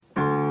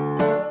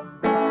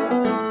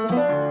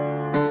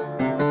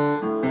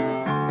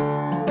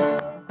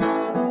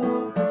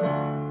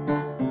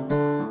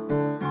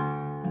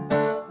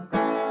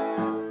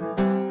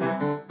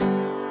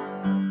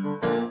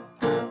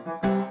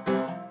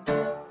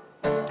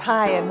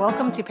Hi, and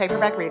welcome to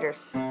Paperback Readers.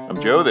 I'm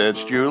Joe,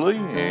 that's Julie,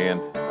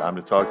 and time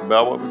to talk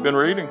about what we've been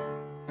reading.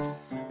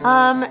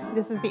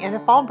 This is the end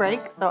of fall break,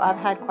 so I've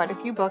had quite a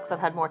few books. I've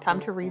had more time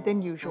to read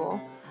than usual.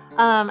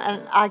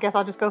 And I guess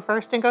I'll just go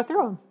first and go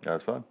through them.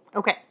 That's fine.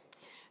 Okay.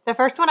 The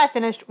first one I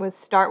finished was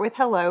Start With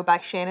Hello by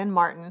Shannon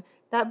Martin.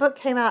 That book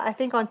came out, I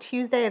think, on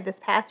Tuesday of this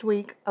past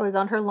week. I was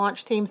on her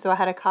launch team, so I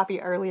had a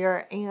copy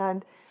earlier,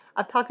 and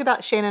I've talked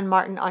about Shannon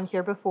Martin on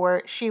here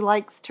before. She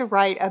likes to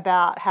write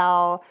about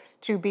how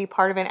to be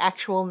part of an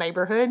actual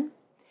neighborhood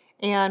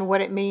and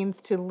what it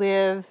means to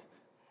live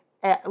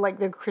like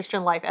the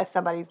Christian life as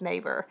somebody's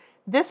neighbor.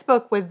 This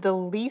book was the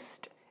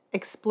least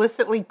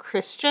explicitly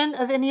Christian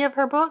of any of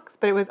her books,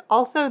 but it was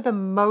also the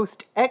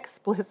most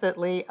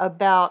explicitly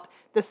about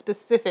the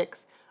specifics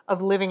of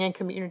living in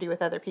community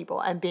with other people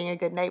and being a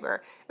good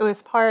neighbor. It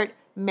was part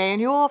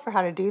manual for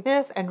how to do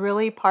this and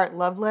really part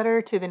love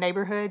letter to the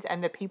neighborhoods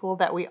and the people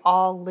that we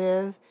all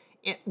live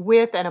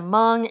with and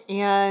among,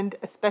 and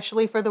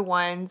especially for the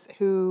ones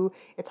who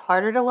it's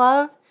harder to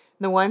love,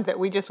 the ones that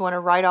we just want to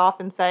write off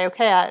and say,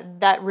 okay,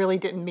 that really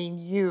didn't mean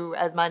you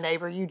as my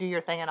neighbor. You do your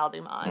thing and I'll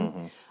do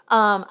mine.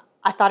 Mm-hmm.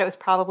 I thought it was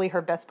probably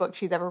her best book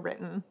she's ever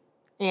written.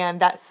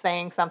 And that's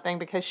saying something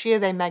because she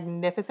is a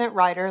magnificent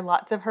writer.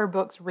 Lots of her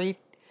books read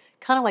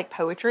kind of like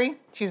poetry.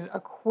 She's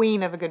a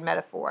queen of a good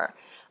metaphor.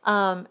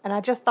 And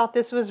I just thought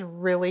this was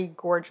really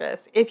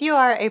gorgeous. If you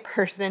are a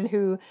person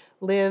who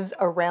lives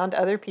around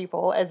other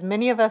people, as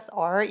many of us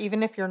are,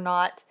 even if you're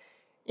not,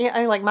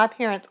 like my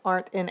parents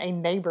aren't in a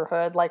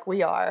neighborhood like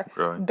we are,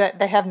 right, but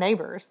they have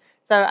neighbors.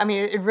 So, I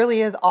mean, it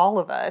really is all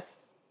of us.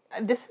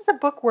 This is a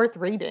book worth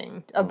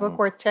reading, a book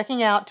worth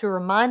checking out to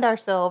remind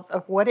ourselves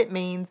of what it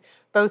means,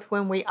 both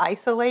when we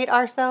isolate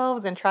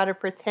ourselves and try to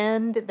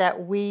pretend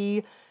that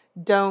we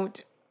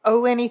don't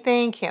owe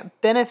anything, can't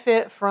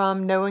benefit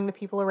from knowing the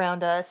people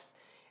around us,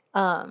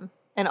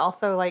 and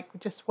also like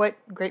just what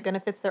great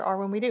benefits there are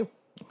when we do.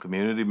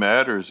 Community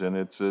matters, and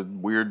it's a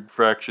weird,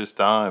 fractious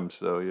time,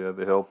 so yeah,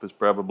 the help is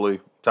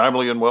probably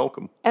timely and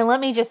welcome. And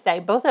let me just say,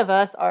 both of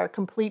us are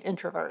complete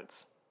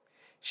introverts.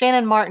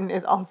 Shannon Martin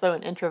is also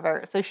an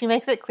introvert, so she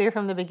makes it clear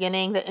from the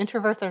beginning that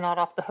introverts are not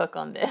off the hook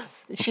on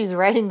this. She's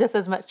writing this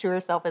as much to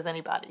herself as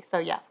anybody, so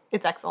yeah,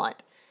 it's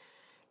excellent.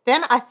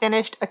 Then I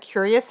finished A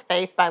Curious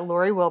Faith by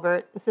Lori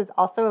Wilbert. This is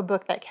also a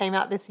book that came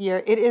out this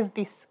year. It is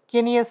the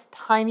skinniest,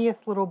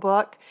 tiniest little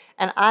book,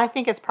 and I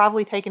think it's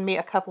probably taken me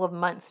a couple of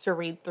months to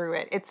read through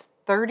it. It's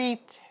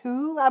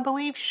 32, I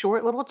believe,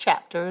 short little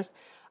chapters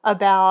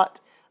about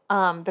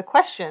the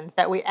questions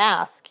that we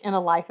ask in a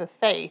life of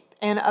faith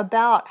and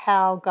about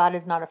how God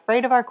is not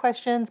afraid of our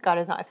questions, God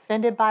is not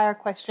offended by our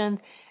questions,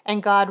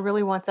 and God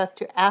really wants us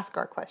to ask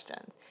our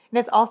questions. And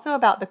it's also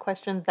about the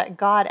questions that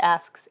God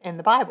asks in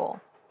the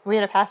Bible. We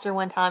had a pastor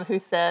one time who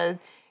said,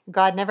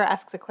 God never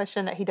asks a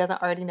question that he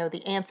doesn't already know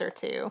the answer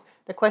to.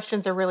 The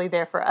questions are really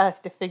there for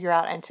us to figure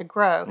out and to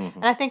grow. Mm-hmm.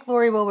 And I think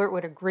Lori Wilbert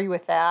would agree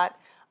with that.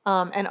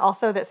 And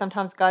also that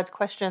sometimes God's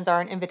questions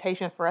are an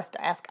invitation for us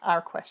to ask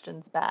our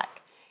questions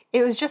back.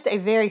 It was just a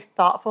very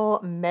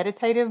thoughtful,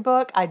 meditative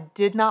book. I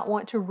did not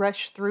want to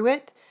rush through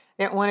it.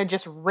 I didn't want to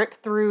just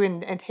rip through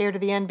and tear to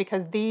the end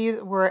because these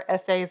were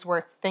essays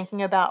worth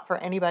thinking about for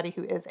anybody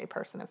who is a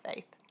person of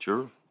faith.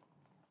 Sure.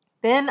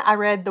 Then I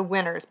read The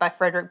Winners by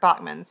Frederick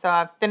Bachman. So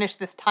I finished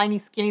this tiny,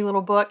 skinny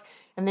little book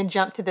and then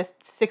jumped to this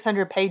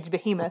 600-page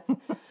behemoth.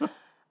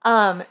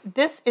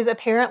 This is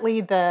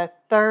apparently the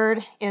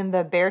third in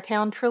the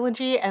Beartown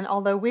trilogy. And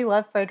although we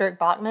love Frederick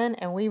Bachman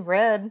and we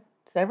read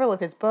several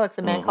of his books,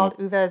 A Man Called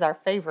Uwe is our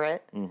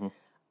favorite,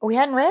 we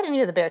hadn't read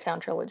any of the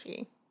Beartown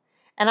trilogy.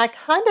 And I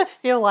kind of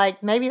feel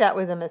like maybe that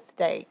was a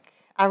mistake.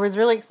 I was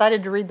really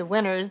excited to read The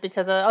Winners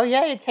because,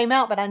 it came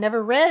out, but I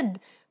never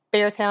read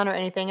Beartown or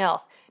anything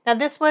else. Now,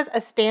 this was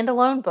a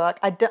standalone book.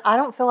 I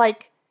don't feel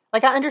like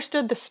I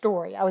understood the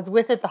story. I was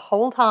with it the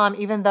whole time,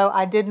 even though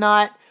I did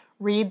not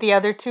read the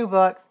other two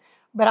books.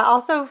 But I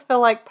also feel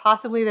like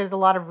possibly there's a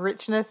lot of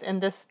richness in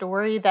this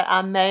story that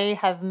I may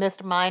have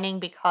missed mining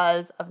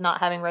because of not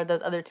having read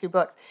those other two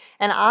books.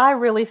 And I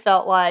really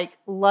felt like,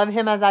 love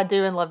him as I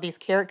do and love these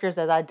characters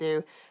as I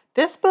do,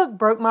 this book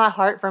broke my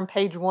heart from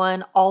page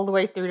 1 all the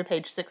way through to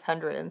page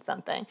 600 and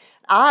something.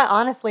 I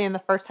honestly, in the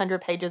first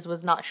 100 pages,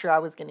 was not sure I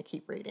was going to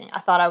keep reading. I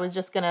thought I was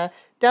just going to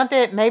dump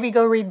it, maybe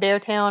go read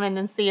Beartown, and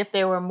then see if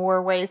there were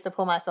more ways to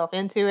pull myself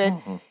into it.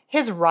 Mm-hmm.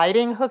 His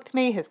writing hooked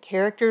me, his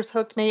characters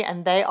hooked me,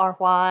 and they are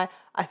why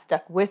I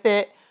stuck with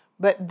it.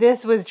 But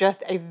this was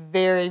just a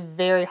very,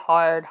 very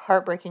hard,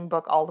 heartbreaking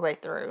book all the way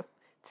through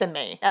to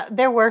me.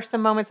 There were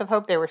some moments of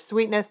hope, there were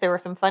sweetness, there were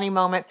some funny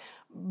moments,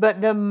 but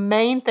the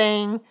main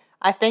thing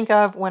I think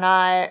of when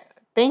I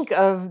think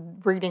of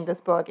reading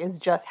this book is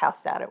just how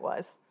sad it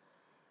was.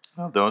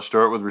 Well, don't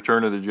start with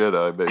Return of the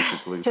Jedi,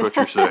 basically, is what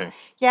you're saying.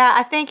 Yeah,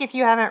 I think if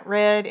you haven't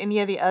read any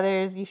of the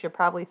others, you should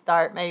probably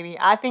start maybe.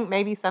 I think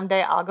maybe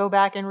someday I'll go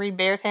back and read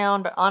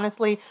Beartown, but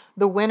honestly,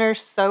 The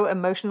Winners so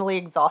emotionally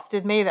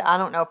exhausted me that I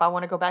don't know if I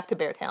want to go back to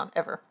Beartown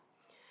ever.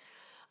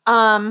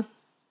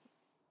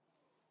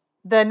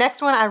 The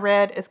next one I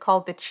read is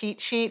called The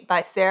Cheat Sheet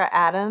by Sarah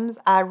Adams.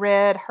 I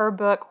read her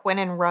book, When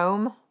in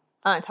Rome,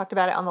 talked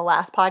about it on the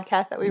last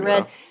podcast that we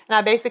read. And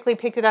I basically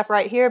picked it up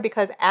right here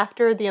because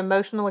after the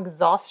emotional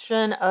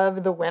exhaustion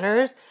of The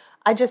Winners,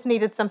 I just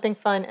needed something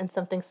fun and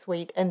something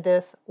sweet. And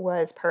this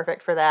was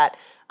perfect for that.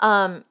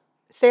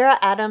 Sarah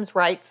Adams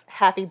writes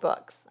happy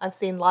books. I've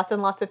seen lots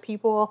and lots of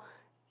people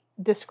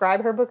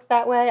describe her books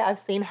that way.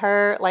 I've seen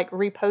her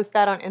repost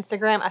that on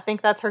Instagram. I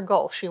think that's her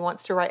goal. She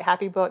wants to write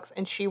happy books,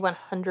 and she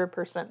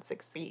 100%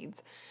 succeeds.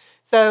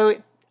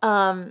 So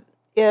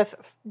if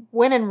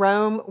When in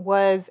Rome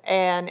was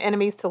an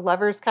enemies to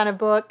lovers kind of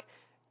book,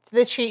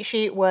 the cheat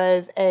sheet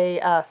was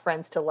a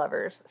friends to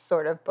lovers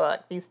sort of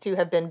book. These two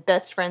have been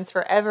best friends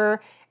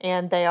forever,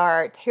 and they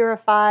are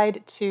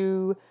terrified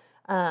to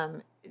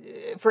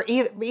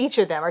each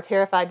of them are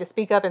terrified to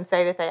speak up and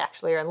say that they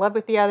actually are in love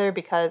with the other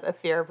because of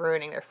fear of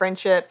ruining their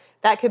friendship.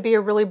 That could be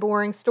a really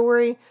boring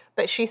story,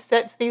 but she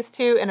sets these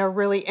two in a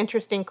really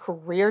interesting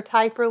career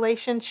type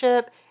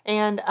relationship,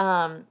 and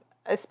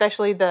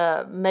especially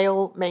the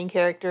male main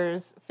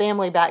character's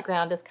family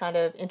background is kind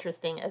of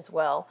interesting as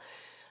well.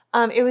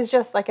 It was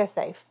just, like I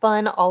say,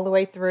 fun all the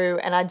way through,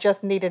 and I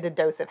just needed a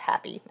dose of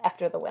happy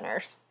after The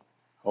Winners.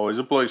 Always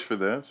a place for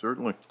that,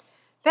 certainly.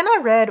 Then I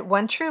read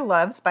One True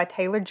Loves by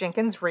Taylor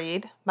Jenkins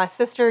Reid. My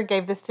sister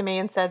gave this to me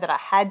and said that I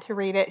had to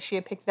read it. She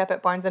had picked it up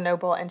at Barnes &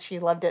 Noble, and she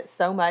loved it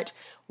so much.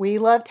 We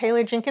love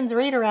Taylor Jenkins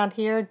Reid around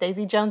here.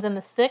 Daisy Jones and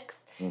the Six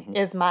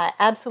is my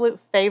absolute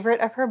favorite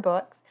of her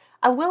books.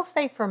 I will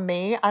say for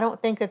me, I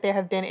don't think that there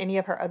have been any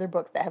of her other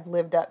books that have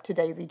lived up to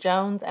Daisy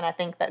Jones, and I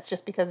think that's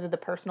just because of the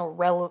personal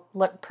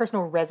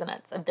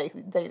resonance of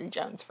Daisy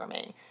Jones for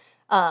me.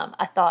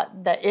 I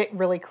thought that it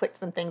really clicked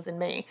some things in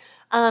me.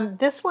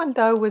 This one,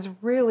 though, was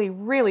really,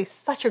 really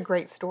such a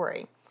great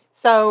story.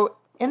 So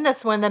in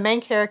this one, the main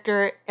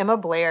character, Emma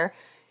Blair,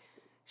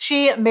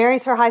 she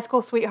marries her high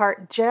school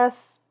sweetheart,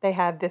 Jess. They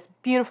have this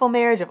beautiful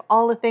marriage of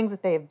all the things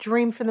that they have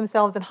dreamed for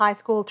themselves in high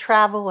school,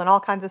 travel and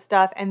all kinds of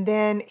stuff. And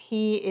then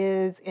he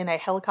is in a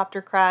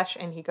helicopter crash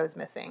and he goes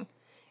missing.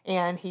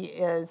 And he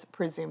is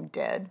presumed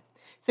dead.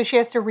 So she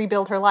has to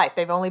rebuild her life.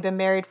 They've only been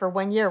married for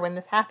 1 year when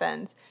this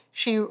happens.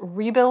 She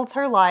rebuilds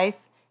her life.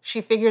 She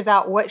figures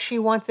out what she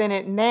wants in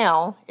it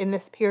now in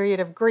this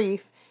period of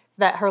grief,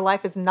 that her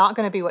life is not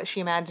going to be what she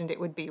imagined it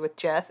would be with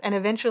Jess. And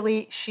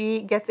eventually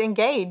she gets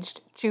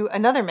engaged to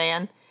another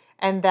man.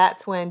 And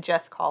that's when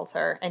Jess calls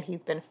her, and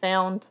he's been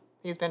found.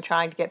 He's been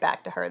trying to get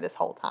back to her this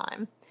whole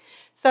time.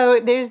 So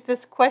there's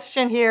this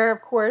question here,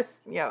 of course,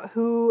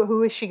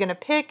 who is she going to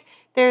pick?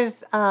 There's,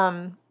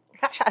 I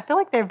feel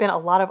like there have been a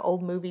lot of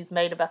old movies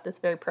made about this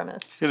very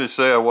premise. I was going to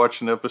say, I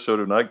watched an episode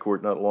of Night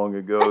Court not long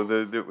ago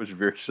that it was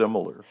very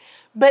similar.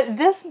 But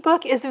this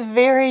book is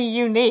very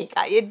unique.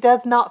 It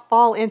does not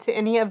fall into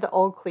any of the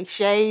old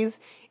cliches,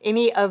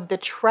 any of the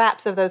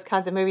traps of those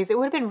kinds of movies. It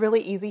would have been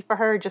really easy for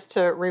her just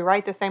to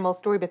rewrite the same old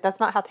story, but that's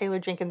not how Taylor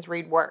Jenkins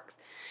Reid works.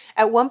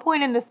 At one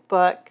point in this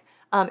book,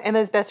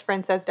 Emma's best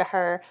friend says to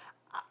her,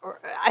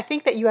 I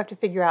think that you have to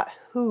figure out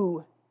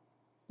who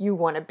you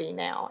want to be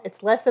now.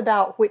 It's less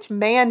about which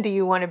man do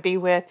you want to be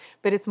with,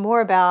 but it's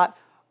more about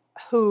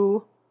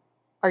who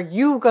are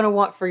you going to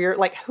want for your,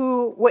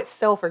 what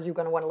self are you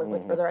going to want to live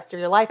with for the rest of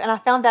your life? And I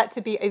found that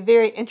to be a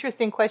very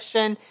interesting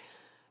question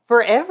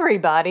for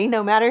everybody,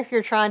 no matter if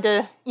you're trying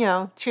to,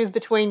 choose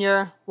between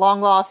your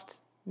long-lost,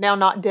 now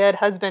not dead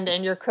husband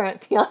and your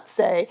current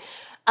fiance.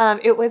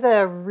 It was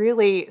a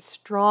really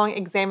strong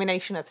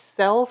examination of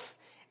self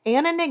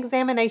and an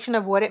examination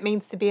of what it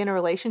means to be in a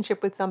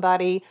relationship with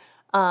somebody,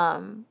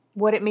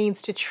 what it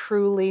means to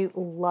truly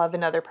love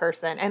another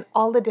person, and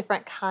all the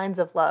different kinds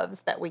of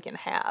loves that we can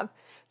have.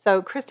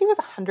 So Christy was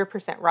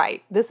 100%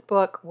 right. This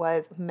book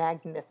was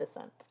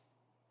magnificent.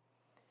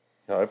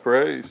 High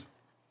praise.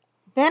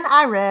 Then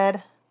I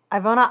read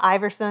Iona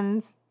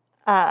Iverson's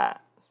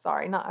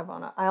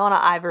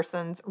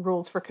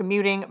Rules for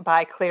Commuting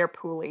by Claire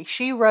Pooley.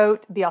 She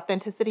wrote The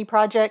Authenticity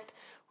Project,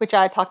 which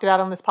I talked about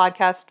on this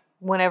podcast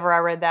whenever I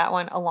read that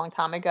one a long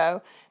time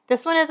ago.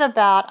 This one is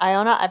about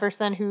Iona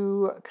Iverson,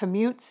 who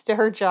commutes to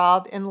her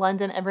job in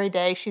London every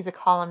day. She's a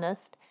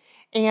columnist,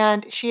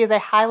 and she is a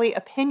highly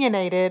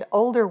opinionated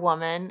older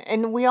woman.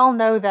 And we all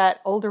know that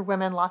older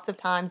women lots of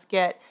times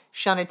get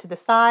shunted to the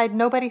side.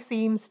 Nobody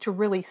seems to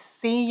really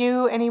see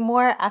you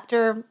anymore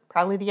after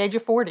probably the age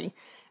of 40.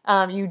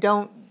 You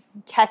don't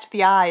catch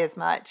the eye as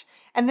much.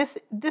 And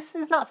this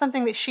is not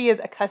something that she is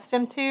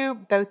accustomed to,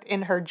 both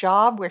in her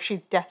job, where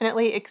she's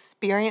definitely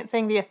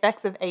experiencing the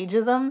effects of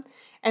ageism,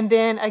 and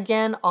then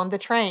again on the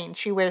train.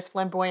 She wears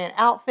flamboyant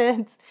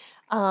outfits.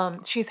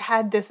 She's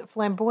had this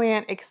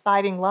flamboyant,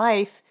 exciting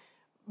life,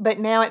 but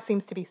now it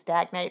seems to be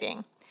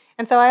stagnating.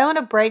 And so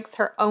Iona breaks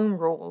her own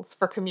rules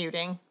for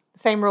commuting. The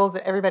same rules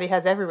that everybody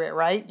has everywhere,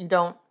 right?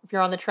 If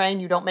you're on the train,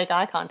 you don't make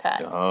eye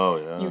contact. Oh,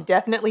 yeah. You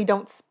definitely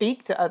don't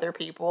speak to other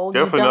people.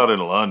 Definitely not in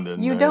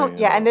London. You don't,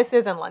 yeah, and this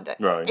is in London.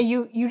 Right. And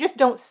you just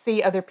don't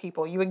see other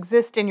people. You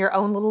exist in your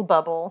own little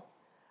bubble.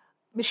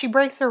 But she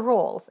breaks her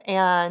rules,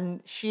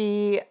 and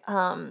she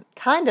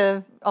kind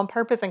of, on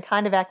purpose and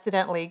kind of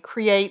accidentally,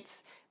 creates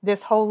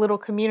this whole little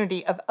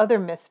community of other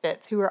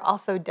misfits who are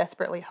also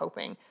desperately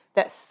hoping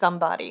that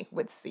somebody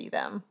would see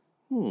them.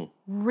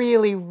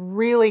 Really,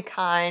 really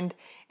kind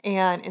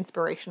and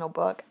inspirational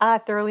book. I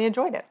thoroughly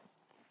enjoyed it.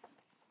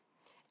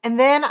 And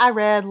then I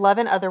read Love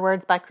in Other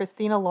Words by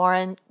Christina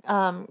Lauren.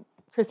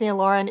 Christina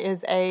Lauren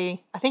is I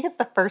think it's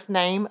the first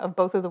name of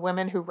both of the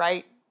women who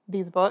write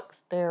these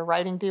books. They're a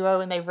writing duo,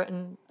 and they've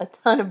written a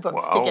ton of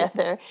books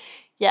together.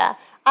 Yeah.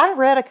 I've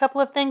read a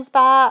couple of things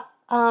by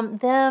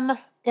them.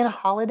 In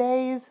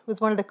Holidays was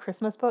one of the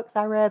Christmas books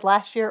I read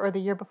last year or the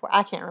year before.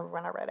 I can't remember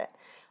when I read it.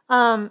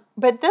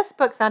 But this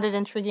book sounded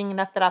intriguing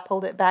enough that I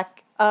pulled it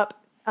back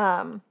up.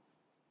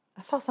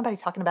 I saw somebody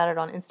talking about it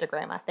on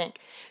Instagram, I think.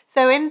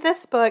 So in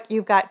this book,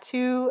 you've got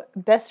two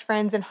best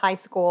friends in high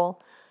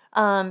school.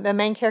 The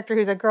main character,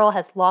 who's a girl,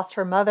 has lost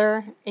her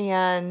mother,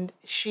 and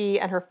she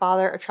and her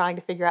father are trying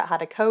to figure out how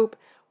to cope.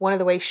 One of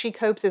the ways she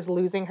copes is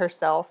losing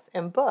herself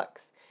in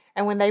books.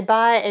 And when they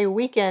buy a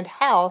weekend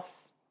house,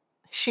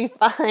 she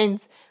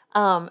finds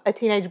a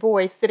teenage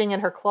boy sitting in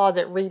her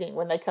closet reading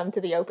when they come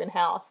to the open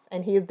house.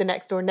 And he is the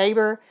next door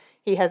neighbor.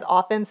 He has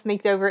often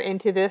sneaked over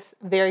into this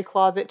very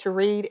closet to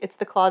read. It's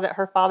the closet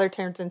her father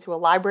turns into a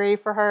library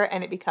for her,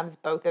 and it becomes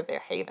both of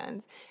their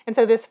havens. And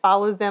so this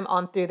follows them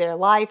on through their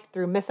life,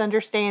 through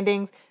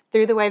misunderstandings,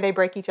 through the way they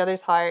break each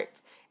other's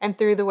hearts, and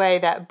through the way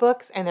that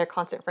books and their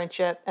constant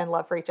friendship and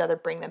love for each other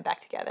bring them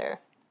back together.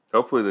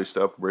 Hopefully they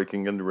stop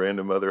breaking into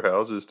random other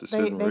houses to sit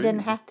and read. They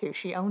didn't have to.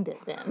 She owned it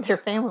then. Their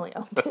family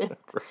owned it.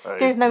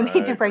 There's no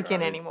need to break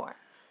in anymore.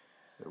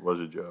 It was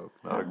a joke.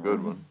 Not a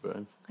good one, but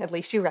at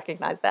least you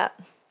recognize that.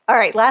 All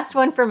right, last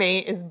one for me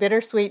is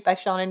Bittersweet by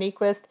Shauna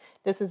Niequist.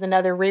 This is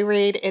another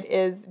reread. It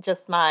is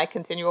just my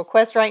continual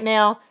quest right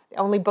now. The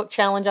only book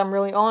challenge I'm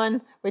really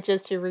on, which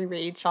is to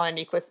reread Shauna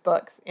Niequist's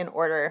books in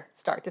order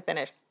start to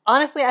finish.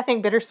 Honestly, I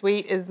think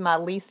Bittersweet is my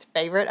least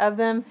favorite of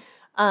them.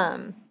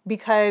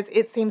 Because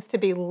it seems to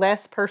be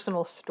less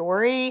personal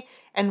story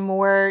and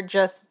more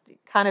just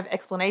kind of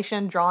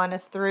explanation drawing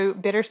us through.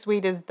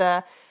 Bittersweet is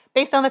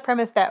based on the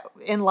premise that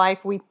in life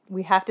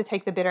we have to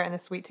take the bitter and the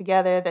sweet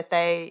together,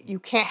 that you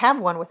can't have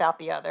one without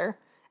the other,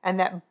 and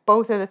that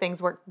both of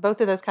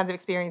those kinds of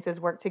experiences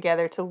work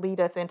together to lead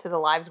us into the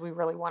lives we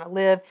really want to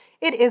live.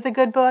 It is a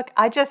good book.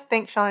 I just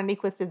think Shauna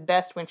Niequist is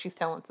best when she's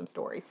telling some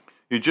stories.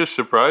 You just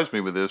surprised me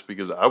with this,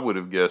 because I would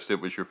have guessed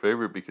it was your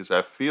favorite, because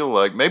I feel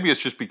like maybe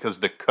it's just because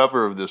the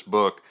cover of this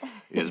book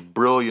is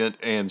brilliant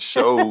and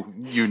so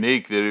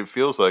unique that it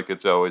feels like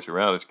it's always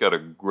around. It's got a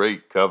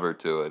great cover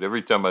to it.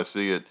 Every time I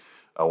see it,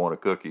 I want a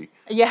cookie.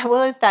 Yeah,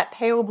 well, it's that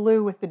pale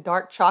blue with the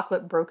dark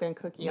chocolate broken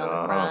cookie on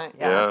the front.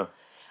 Yeah.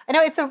 I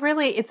know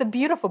it's a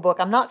beautiful book.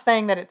 I'm not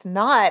saying that it's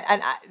not.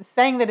 And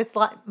saying that it's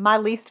like my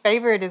least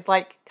favorite is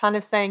like kind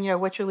of saying,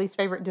 what's your least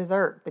favorite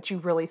dessert that you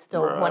really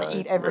still want to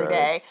eat every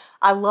day.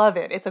 I love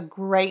it. It's a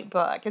great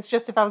book. It's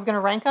just if I was going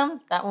to rank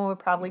them, that one would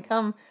probably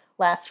come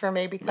last for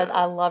me because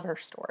I love her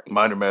story.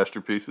 Minor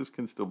masterpieces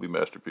can still be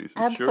masterpieces.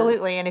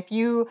 Absolutely. Sure. And if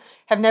you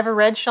have never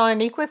read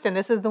Shauna Niequist and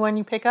this is the one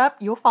you pick up,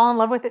 you'll fall in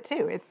love with it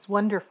too. It's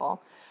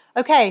wonderful.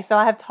 Okay, so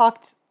I have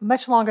talked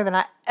much longer than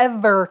I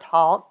ever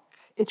talk.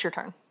 It's your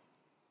turn.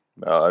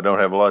 I don't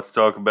have a lot to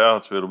talk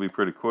about, so it'll be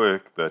pretty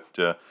quick. But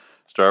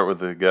start with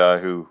the guy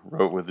who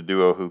wrote with the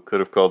duo who could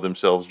have called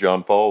themselves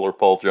John Paul or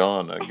Paul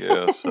John, I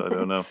guess. I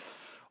don't know.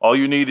 All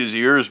You Need Is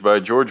Ears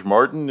by George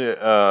Martin.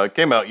 It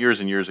came out years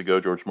and years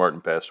ago. George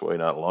Martin passed away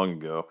not long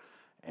ago.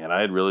 And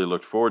I had really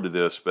looked forward to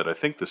this, but I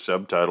think the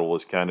subtitle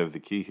was kind of the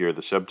key here.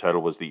 The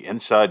subtitle was The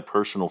Inside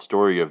Personal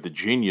Story of the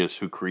Genius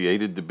Who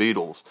Created the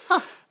Beatles.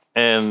 Huh.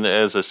 And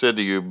as I said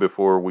to you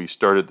before we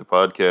started the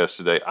podcast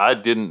today, I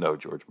didn't know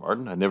George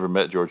Martin. I never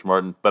met George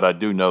Martin, but I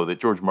do know that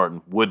George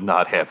Martin would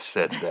not have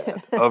said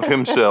that of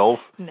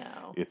himself.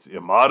 No. It's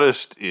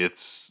immodest,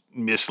 it's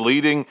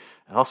misleading,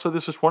 and also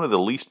this is one of the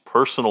least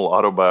personal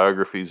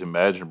autobiographies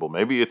imaginable.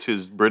 Maybe it's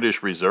his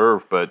British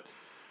Reserve, but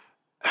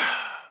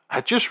I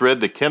just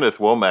read the Kenneth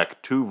Womack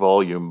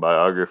 2-volume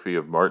biography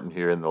of Martin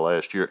here in the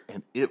last year,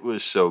 and it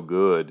was so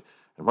good.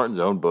 And Martin's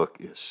own book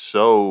is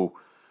so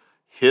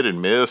hit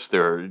and miss.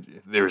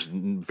 There's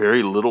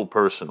very little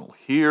personal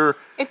here.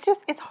 It's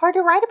hard to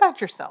write about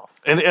yourself.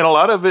 And a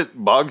lot of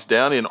it bogs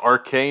down in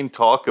arcane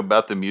talk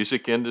about the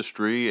music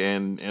industry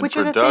and which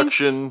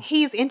production. Are the things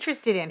he's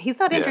interested in. He's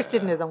not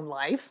interested in his own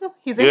life.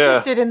 He's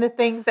interested in the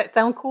things that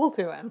sound cool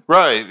to him.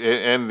 Right.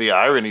 And the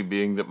irony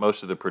being that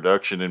most of the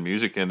production and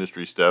music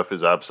industry stuff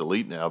is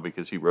obsolete now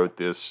because he wrote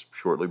this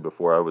shortly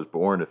before I was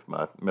born, if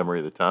my memory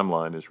of the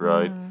timeline is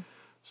right. Mm.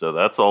 So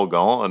that's all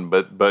gone,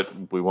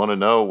 but we want to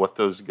know what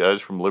those guys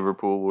from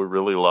Liverpool were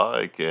really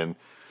like, and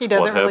he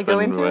doesn't really go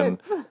into it.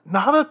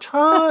 Not a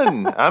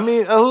ton. I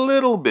mean, a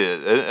little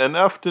bit,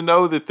 enough to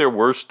know that there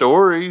were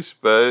stories,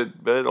 but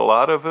a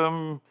lot of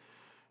them,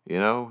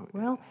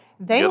 Well,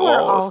 they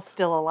were all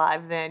still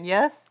alive then.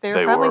 Yes, there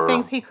were probably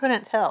things he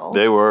couldn't tell.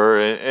 They were,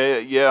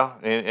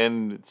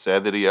 and it's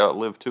sad that he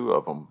outlived 2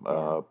 of them,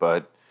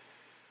 but.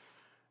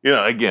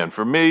 Again,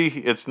 for me,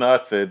 it's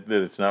not that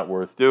it's not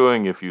worth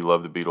doing. If you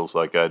love the Beatles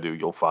like I do,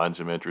 you'll find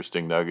some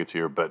interesting nuggets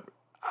here. But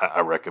I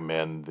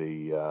recommend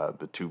the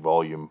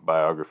 2-volume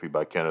biography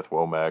by Kenneth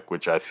Womack,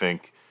 which I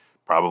think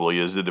probably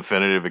is the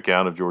definitive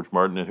account of George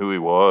Martin and who he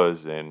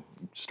was. And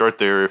start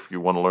there if you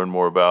want to learn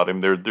more about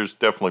him. There's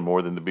definitely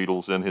more than the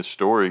Beatles in his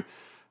story,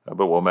 but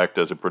Womack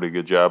does a pretty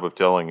good job of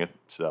telling it.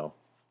 So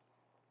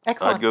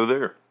Excellent. I'd go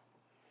there.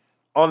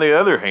 On the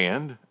other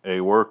hand,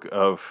 a work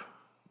of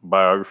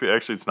biography,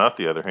 actually it's not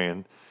the other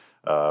hand,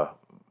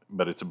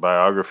 but it's a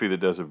biography that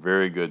does a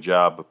very good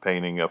job of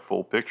painting a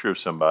full picture of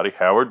somebody.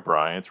 Howard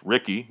Bryant's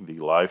Ricky, The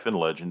Life and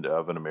Legend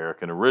of an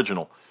American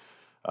Original.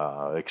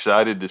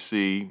 Excited to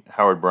see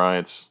Howard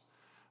Bryant's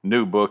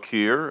new book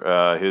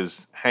here.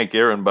 His Hank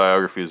Aaron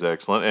biography is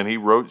excellent, and he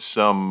wrote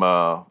some,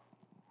 I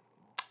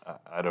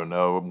don't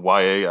know,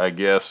 YA, I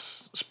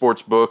guess,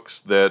 sports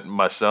books that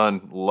my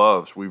son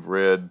loves. We've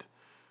read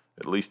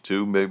at least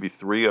 2, maybe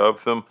 3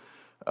 of them.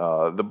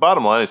 The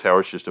bottom line is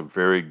Howard's just a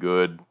very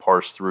good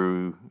parse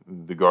through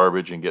the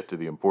garbage and get to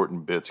the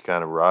important bits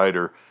kind of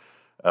writer.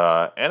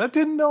 And I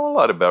didn't know a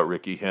lot about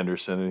Ricky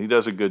Henderson, and he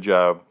does a good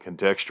job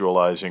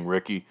contextualizing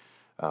Ricky,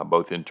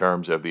 both in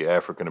terms of the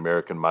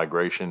African-American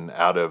migration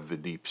out of the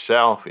Deep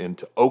South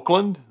into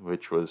Oakland,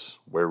 which was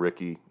where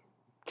Ricky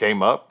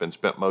came up and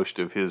spent most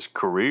of his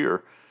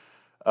career,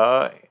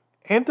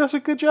 and does a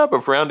good job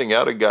of rounding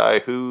out a guy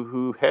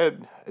who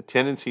had a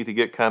tendency to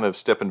get kind of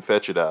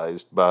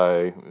step-and-fetchedized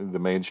by the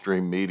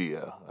mainstream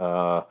media.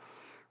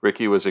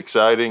 Ricky was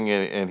exciting,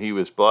 and he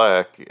was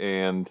black,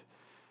 and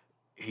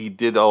he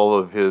did all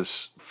of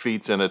his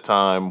feats in a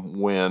time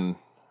when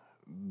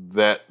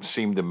that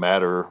seemed to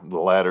matter, the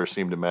latter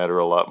seemed to matter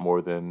a lot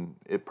more than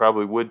it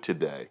probably would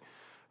today.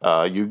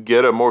 You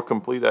get a more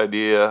complete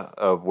idea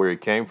of where he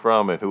came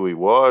from and who he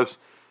was.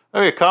 I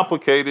mean, a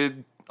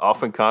complicated,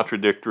 often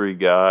contradictory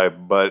guy,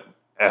 but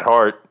at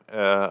heart,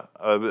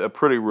 a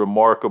pretty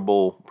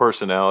remarkable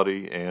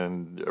personality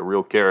and a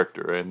real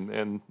character.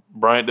 And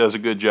Bryant does a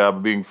good job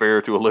of being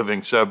fair to a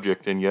living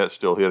subject and yet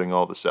still hitting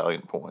all the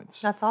salient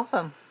points. That's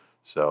awesome.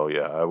 So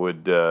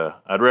yeah,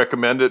 I'd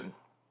recommend it.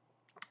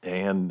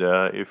 And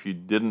if you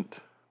didn't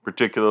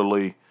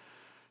particularly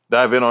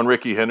dive in on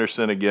Ricky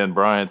Henderson, again,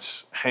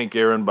 Bryant's Hank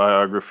Aaron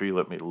biography,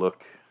 let me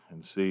look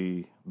and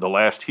see. The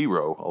Last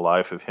Hero, A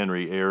Life of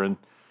Henry Aaron.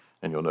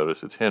 And you'll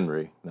notice it's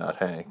Henry, not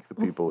Hank. The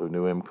people who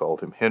knew him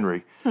called him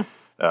Henry.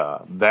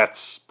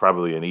 That's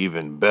probably an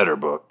even better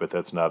book, but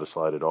that's not a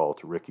slight at all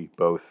to Ricky.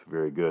 Both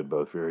very good,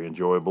 both very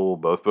enjoyable.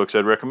 Both books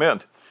I'd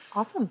recommend.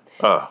 Awesome.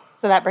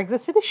 So that brings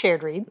us to the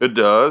shared read. It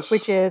does.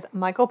 Which is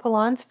Michael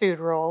Pollan's Food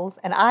Rules.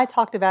 And I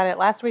talked about it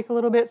last week a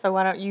little bit, so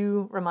why don't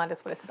you remind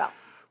us what it's about?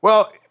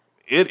 Well,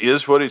 it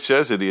is what it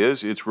says it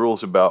is. It's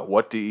rules about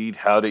what to eat,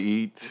 how to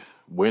eat,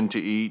 when to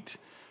eat.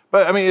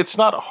 But, I mean, it's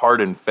not a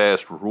hard and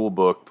fast rule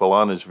book.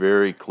 Pollan is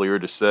very clear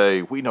to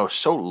say, we know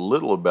so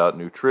little about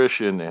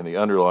nutrition and the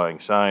underlying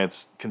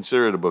science.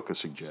 Consider it a book of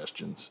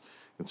suggestions.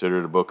 Consider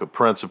it a book of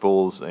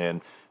principles,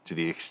 and to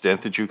the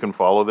extent that you can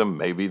follow them,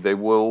 maybe they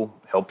will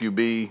help you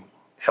be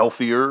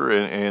healthier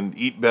and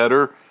eat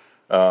better.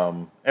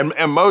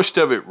 And most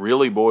of it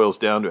really boils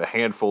down to a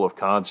handful of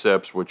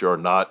concepts which are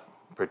not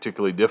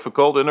particularly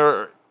difficult and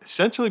are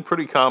essentially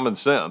pretty common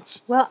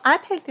sense. Well, I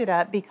picked it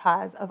up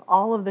because of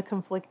all of the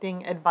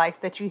conflicting advice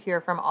that you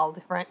hear from all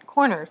different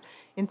corners.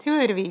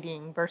 Intuitive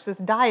eating versus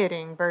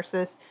dieting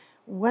versus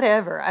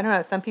whatever. I don't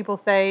know. Some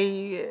people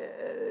say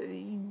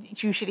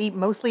you should eat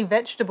mostly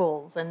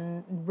vegetables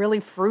and really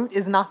fruit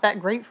is not that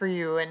great for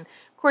you. And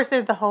of course,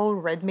 there's the whole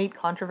red meat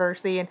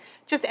controversy. And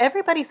just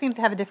everybody seems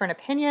to have a different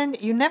opinion.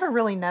 You never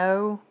really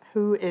know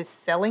who is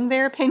selling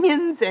their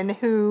opinions and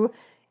who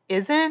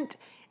isn't.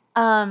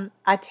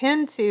 I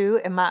tend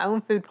to, in my own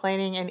food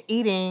planning and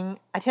eating,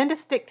 I tend to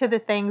stick to the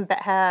things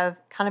that have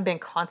kind of been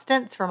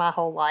constants for my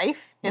whole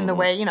life in the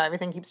way,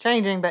 everything keeps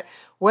changing. But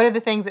what are the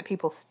things that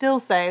people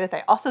still say that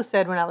they also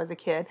said when I was a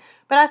kid?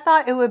 But I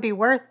thought it would be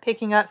worth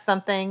picking up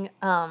something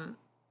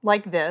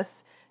like this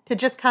to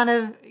just kind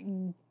of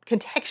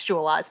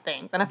contextualize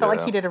things. And I felt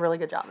like he did a really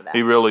good job of that.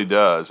 He really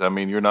does. I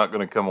mean, you're not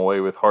going to come away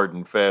with hard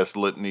and fast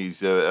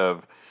litanies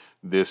of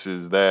this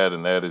is that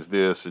and that is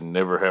this and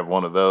never have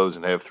one of those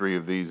and have 3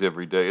 of these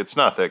every day. It's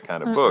not that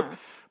kind of book.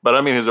 But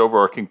I mean, his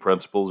overarching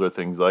principles are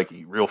things like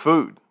eat real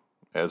food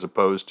as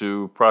opposed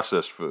to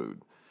processed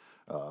food.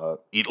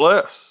 Eat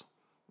less.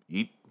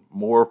 Eat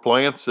more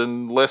plants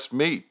and less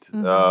meat.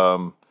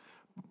 But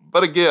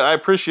again, I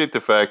appreciate the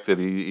fact that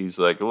he's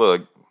like,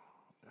 look,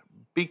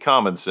 be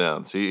common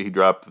sense. He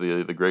dropped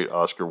the great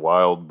Oscar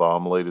Wilde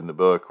bomb late in the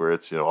book where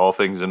it's, all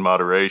things in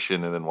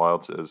moderation. And then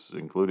Wilde says,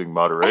 including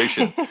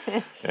moderation.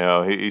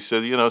 He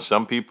said,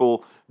 some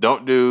people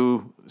don't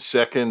do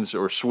seconds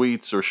or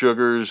sweets or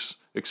sugars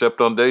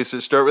except on days that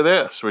start with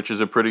S, which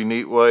is a pretty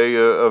neat way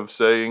of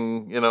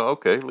saying,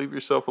 okay, leave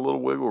yourself a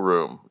little wiggle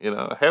room.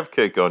 Have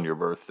cake on your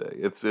birthday.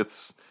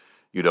 It's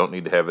you don't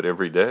need to have it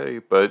every day,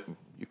 but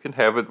you can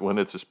have it when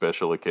it's a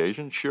special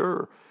occasion.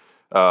 Sure.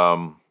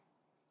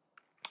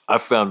 I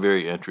found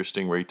very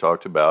interesting where he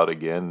talked about,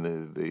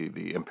 again,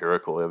 the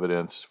empirical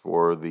evidence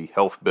for the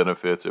health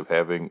benefits of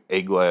having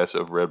a glass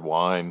of red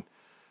wine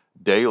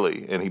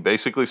daily. And he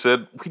basically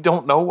said, we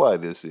don't know why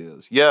this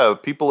is. Yeah,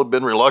 people have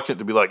been reluctant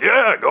to be like,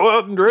 yeah, go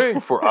out and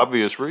drink for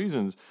obvious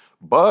reasons.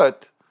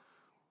 But,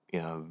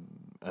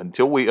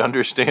 until we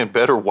understand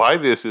better why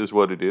this is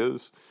what it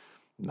is,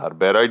 not a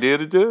bad idea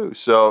to do.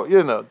 So,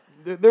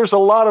 there's a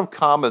lot of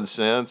common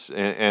sense,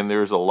 and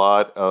there's a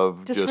lot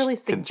of just really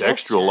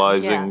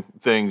contextualizing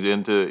things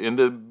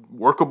into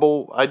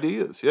workable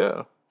ideas.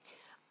 Yeah.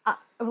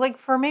 Like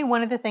for me,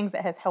 one of the things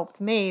that has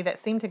helped me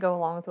that seemed to go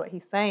along with what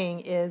he's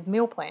saying is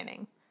meal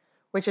planning,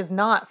 which is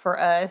not for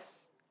us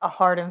a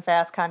hard and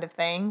fast kind of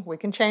thing. We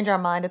can change our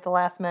mind at the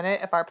last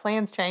minute if our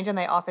plans change, and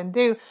they often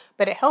do,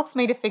 but it helps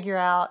me to figure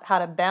out how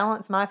to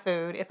balance my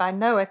food if I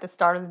know at the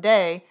start of the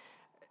day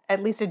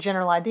at least a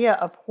general idea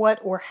of what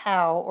or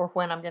how or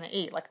when I'm going to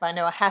eat. Like if I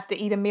know I have to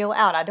eat a meal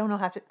out, I don't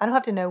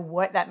have to know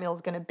what that meal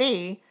is going to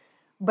be,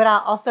 but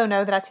I also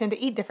know that I tend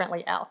to eat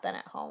differently out than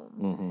at home.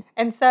 Mm-hmm.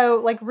 And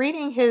so like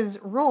reading his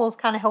rules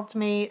kind of helped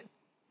me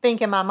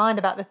think in my mind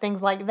about the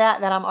things like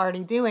that I'm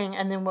already doing,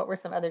 and then what were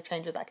some other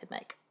changes I could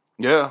make.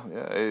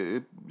 Yeah.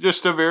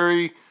 Just a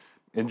very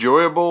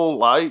enjoyable,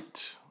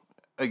 light,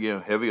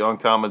 again, heavy on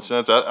common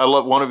sense. I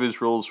love one of his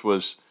rules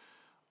was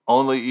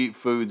only eat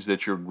foods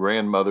that your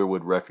grandmother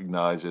would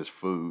recognize as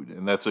food.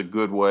 And that's a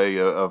good way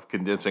of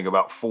condensing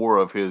about 4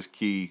 of his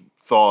key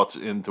thoughts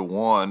into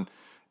one.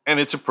 And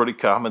it's a pretty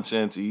common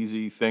sense,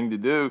 easy thing to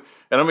do.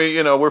 And I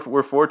mean,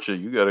 we're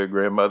fortunate. You got a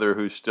grandmother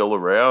who's still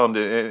around,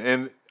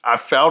 and I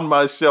found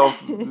myself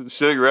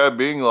sitting around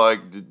being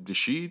like, does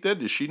she eat that?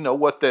 Does she know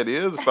what that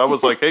is? If I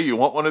was like, hey, you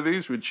want one of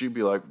these? Would she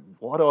be like,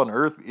 what on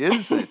earth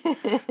is it?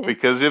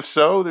 Because if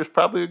so, there's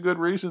probably a good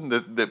reason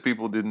that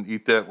people didn't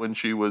eat that when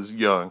she was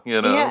young,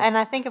 Yeah, and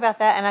I think about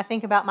that, and I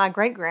think about my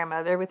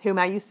great-grandmother with whom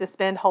I used to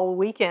spend whole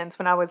weekends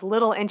when I was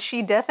little, and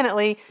she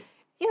definitely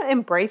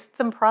embraced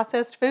some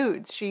processed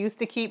foods. She used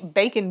to keep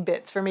bacon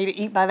bits for me to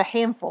eat by the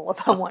handful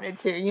if I wanted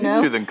to, It's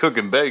easier than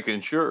cooking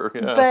bacon, sure.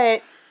 Yeah.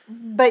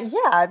 But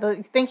yeah,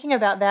 thinking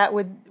about that,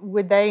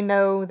 would they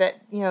know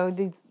that,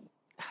 these,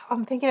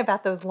 I'm thinking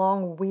about those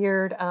long,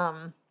 weird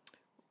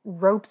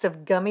ropes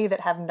of gummy that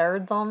have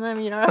nerds on them,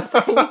 you know what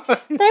I'm saying?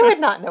 They would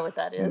not know what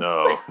that is.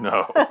 No.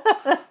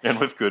 And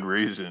with good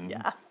reason.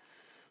 Yeah.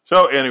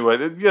 So anyway,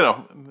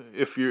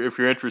 if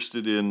you're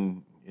interested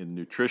in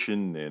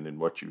nutrition and in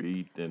what you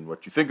eat and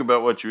what you think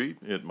about what you eat,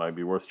 it might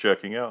be worth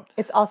checking out.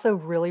 It's also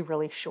really,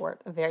 really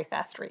short, a very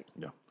fast read.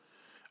 Yeah.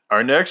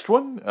 Our next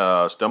one,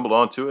 stumbled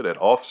onto it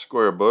at Off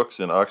Square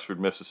Books in Oxford,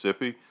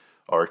 Mississippi.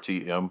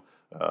 RTM,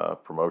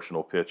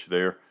 promotional pitch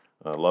there.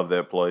 Love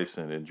that place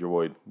and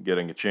enjoyed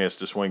getting a chance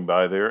to swing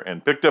by there,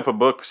 and picked up a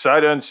book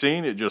sight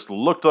unseen. It just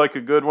looked like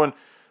a good one.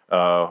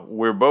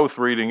 We're both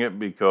reading it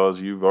because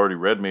you've already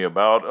read me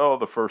about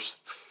the first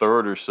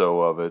third or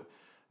so of it.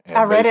 And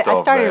I read it.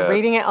 I started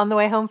reading it on the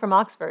way home from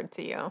Oxford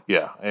to you.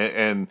 Yeah,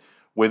 and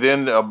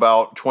within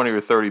about 20 or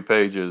 30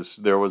 pages,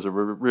 there was a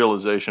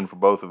realization for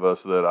both of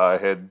us that I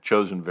had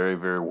chosen very,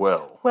 very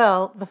well.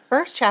 Well, the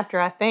first chapter,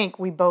 I think,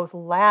 we both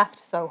laughed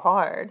so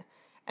hard.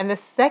 And the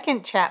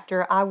second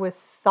chapter, I was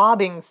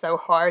sobbing so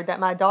hard that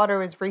my daughter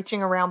was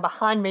reaching around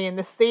behind me in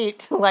the seat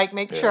to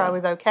make sure I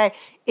was okay.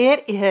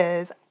 It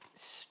is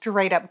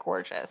straight up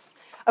gorgeous.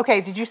 Okay,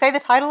 did you say the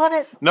title of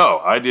it? No,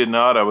 I did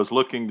not. I was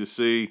looking to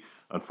see.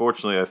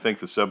 Unfortunately, I think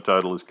the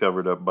subtitle is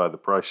covered up by the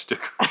price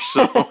sticker,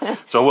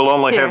 so we'll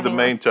only have the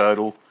main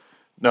title.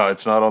 No,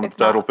 it's not on the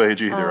title page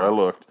either. I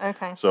looked.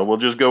 Okay. So we'll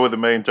just go with the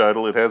main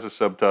title. It has a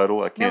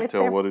subtitle. I can't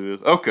tell what it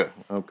is. Okay.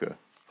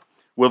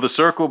 Will the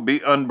Circle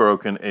Be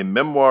Unbroken? A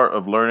Memoir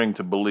of Learning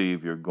to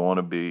Believe You're Going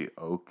to Be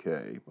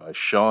Okay by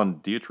Sean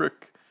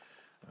Dietrich.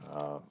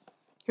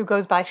 Who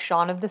goes by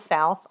Sean of the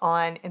South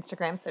on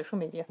Instagram, social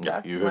media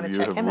stuff. Yeah, you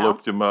have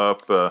looked him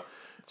up.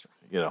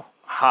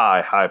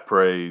 High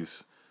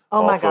praise.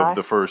 Off of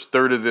the first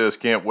third of this.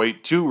 Can't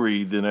wait to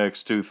read the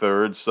next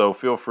 2/3. So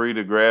feel free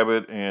to grab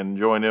it and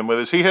join in with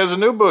us. He has a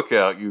new book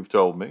out, you've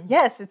told me.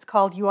 Yes, it's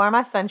called You Are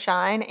My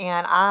Sunshine,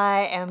 and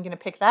I am going to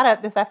pick that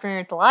up this afternoon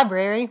at the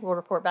library. We'll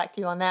report back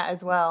to you on that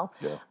as well.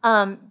 Yeah.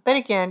 But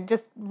again,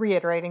 just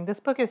reiterating,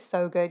 this book is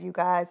so good, you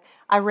guys.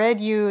 I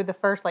read you the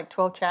first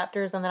 12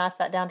 chapters, and then I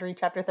sat down to read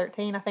chapter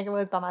 13, I think it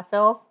was, by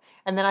myself.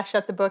 And then I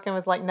shut the book and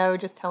was like, no,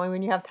 just tell me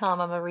when you have time.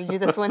 I'm going to read you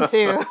this one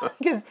too.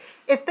 Because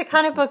it's the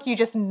kind of book you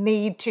just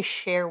need to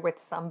share with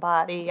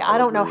somebody. I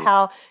don't know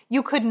how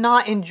you could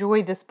not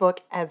enjoy this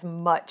book as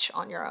much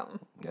on your own.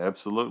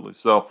 Absolutely.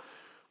 So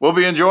we'll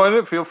be enjoying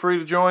it. Feel free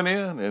to join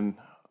in. And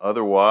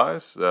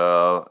otherwise,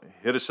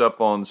 hit us up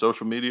on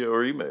social media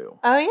or email.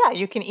 Oh, yeah.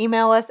 You can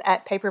email us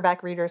at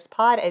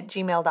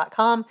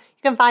paperbackreaderspod@gmail.com.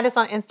 You can find us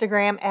on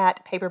Instagram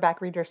at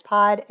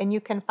paperbackreaderspod. And you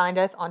can find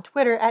us on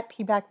Twitter at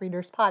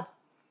pbackreaderspod.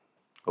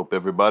 Hope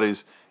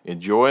everybody's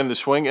enjoying the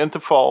swing into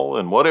fall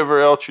and whatever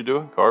else you're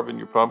doing, carving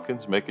your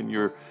pumpkins, making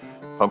your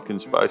pumpkin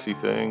spicy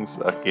things.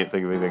 I can't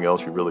think of anything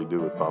else you really do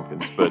with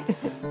pumpkins, but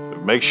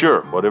make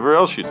sure, whatever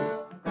else you do,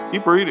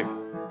 keep reading.